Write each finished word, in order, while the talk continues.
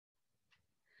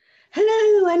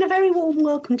and a very warm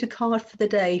welcome to Card for the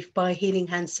Day by Healing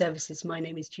Hand Services. My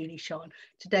name is Julie-Sian.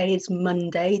 Today is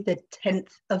Monday, the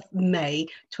 10th of May,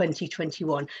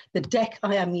 2021. The deck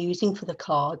I am using for the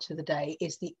cards for the day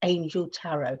is the Angel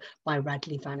Tarot by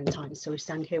Radleigh Valentine. So we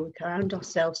stand here, we ground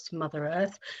ourselves to Mother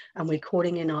Earth, and we're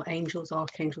calling in our angels,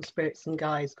 archangels, spirits and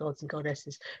guides, gods and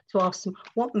goddesses, to ask them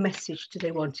what message do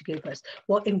they want to give us,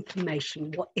 what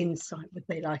information, what insight would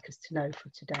they like us to know for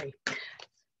today.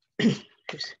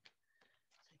 Just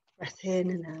breath in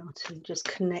and out and just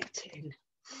connect in.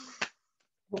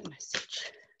 What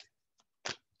message?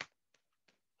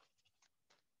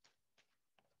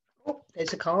 Oh,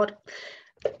 there's a card.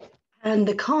 And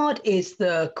the card is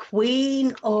the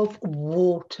Queen of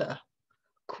Water.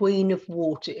 Queen of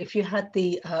Water. If you had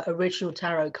the original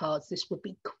tarot cards, this would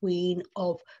be Queen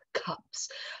of Cups.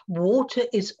 Water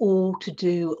is all to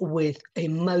do with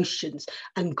emotions,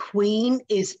 and Queen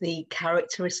is the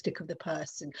characteristic of the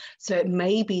person. So it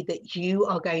may be that you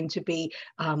are going to be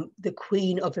the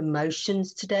Queen of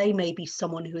emotions today, maybe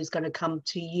someone who is going to come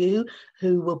to you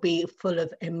who will be full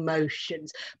of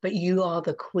emotions, but you are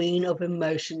the Queen of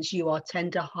emotions. You are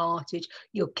tender-hearted,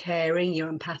 you're caring, you're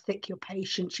empathic, you're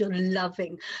patient, you're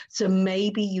loving. So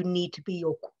maybe you need to be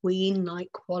your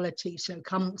queen-like quality. So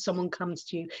someone comes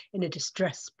to you in a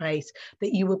distressed space,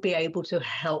 that you will be able to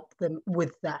help them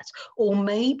with that. Or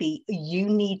maybe you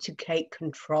need to take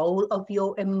control of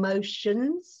your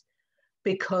emotions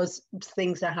because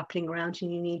things are happening around you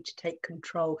and you need to take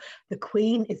control. The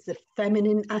Queen is the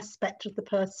feminine aspect of the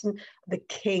person. The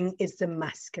King is the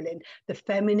masculine. The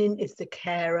feminine is the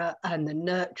carer and the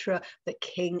nurturer. The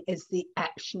King is the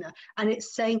actioner. And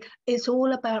it's saying it's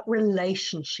all about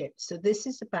relationships. So this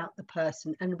is about the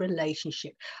person and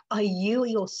relationship. Are you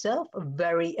yourself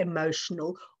very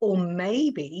emotional, or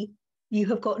maybe you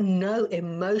have got no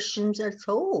emotions at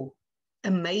all?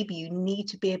 And maybe you need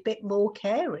to be a bit more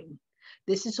caring.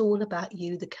 This is all about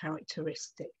you, the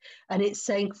characteristic. And it's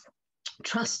saying,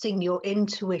 trusting your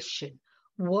intuition.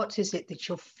 What is it that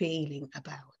you're feeling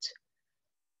about?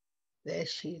 There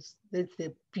she is,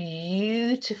 the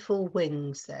beautiful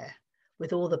wings there,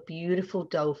 with all the beautiful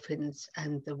dolphins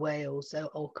and the whales, the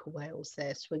orca whales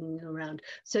there swinging around.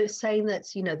 So it's saying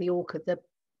that, you know, the orca, the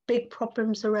big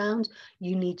problems around,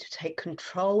 you need to take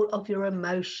control of your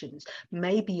emotions.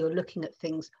 Maybe you're looking at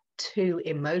things too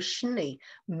emotionally.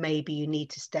 Maybe you need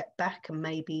to step back, and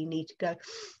maybe you need to go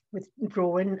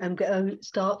withdrawing and go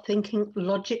start thinking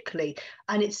logically.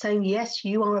 And it's saying, yes,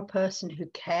 you are a person who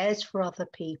cares for other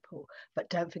people, but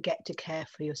don't forget to care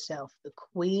for yourself. The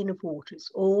Queen of Water is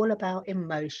all about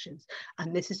emotions,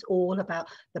 and this is all about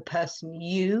the person,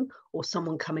 you or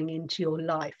someone coming into your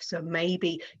life. So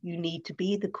maybe you need to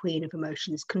be the Queen of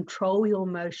Emotions, control your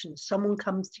emotions. Someone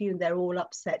comes to you and they're all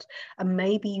upset, and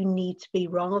maybe you need to be,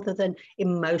 rather than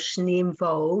emotionally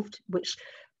involved,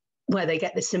 where they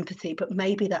get the sympathy, but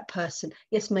maybe that person,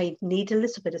 yes, may need a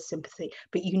little bit of sympathy,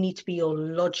 but you need to be your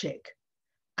logic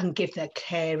and give their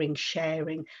caring,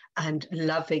 sharing and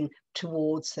loving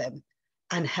towards them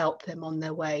and help them on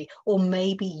their way. Or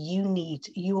maybe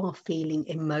you are feeling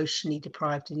emotionally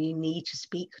deprived and you need to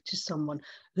speak to someone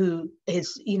who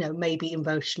is, you know, maybe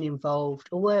emotionally involved,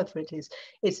 or wherever it is.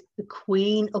 It's the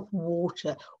Queen of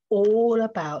Water, all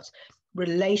about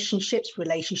relationships,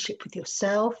 relationship with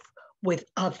yourself, with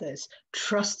others,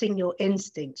 trusting your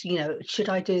instincts. You know, should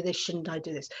I do this? Shouldn't I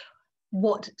do this?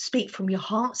 Speak from your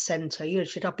heart center. You know,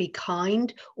 should I be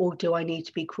kind, or do I need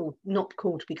to be cruel? Not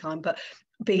cruel to be kind, but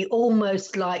be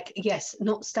almost like, yes,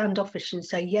 not standoffish and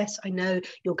say, yes, I know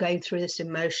you're going through this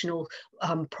emotional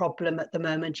problem at the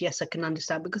moment. Yes, I can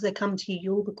understand, because they come to you,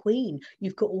 you're the Queen.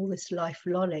 You've got all this life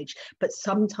knowledge, but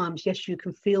sometimes, yes, you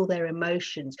can feel their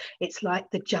emotions. It's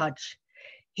like the judge.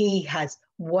 He has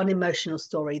one emotional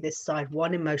story this side,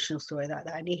 one emotional story like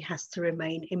that, and he has to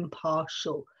remain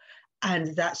impartial.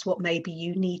 And that's what maybe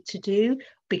you need to do,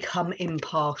 become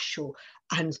impartial.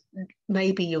 And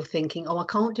maybe you're thinking, oh, I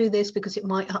can't do this because it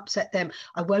might upset them.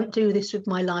 I won't do this with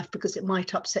my life because it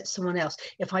might upset someone else.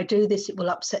 If I do this, it will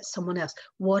upset someone else.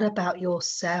 What about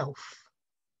yourself?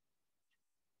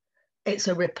 It's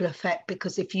a ripple effect,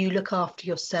 because if you look after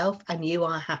yourself and you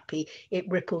are happy, it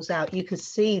ripples out. You can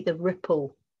see the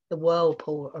ripple, the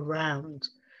whirlpool around.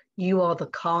 You are the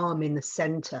calm in the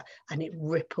center, and it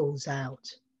ripples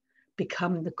out.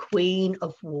 Become the Queen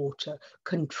of Water.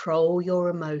 Control your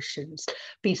emotions.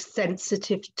 Be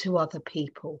sensitive to other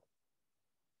people.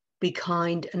 Be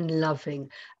kind and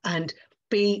loving, and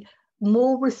be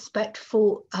more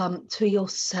respectful to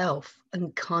yourself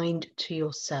and kind to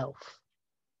yourself.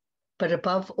 But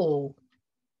above all,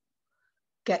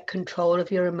 get control of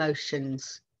your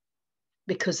emotions,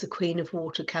 because the Queen of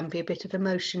Water can be a bit of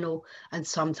emotional, and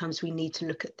sometimes we need to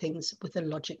look at things with a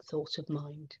logic thought of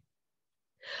mind.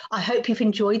 I hope you've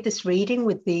enjoyed this reading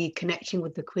with the connecting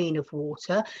with the Queen of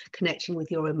Water, connecting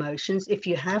with your emotions. If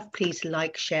you have, please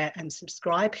like, share and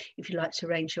subscribe. If you'd like to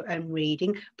arrange your own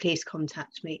reading, please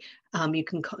contact me.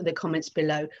 The comments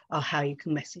below are how you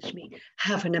can message me.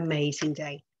 Have an amazing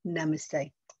day.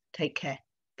 Namaste. Take care.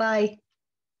 Bye.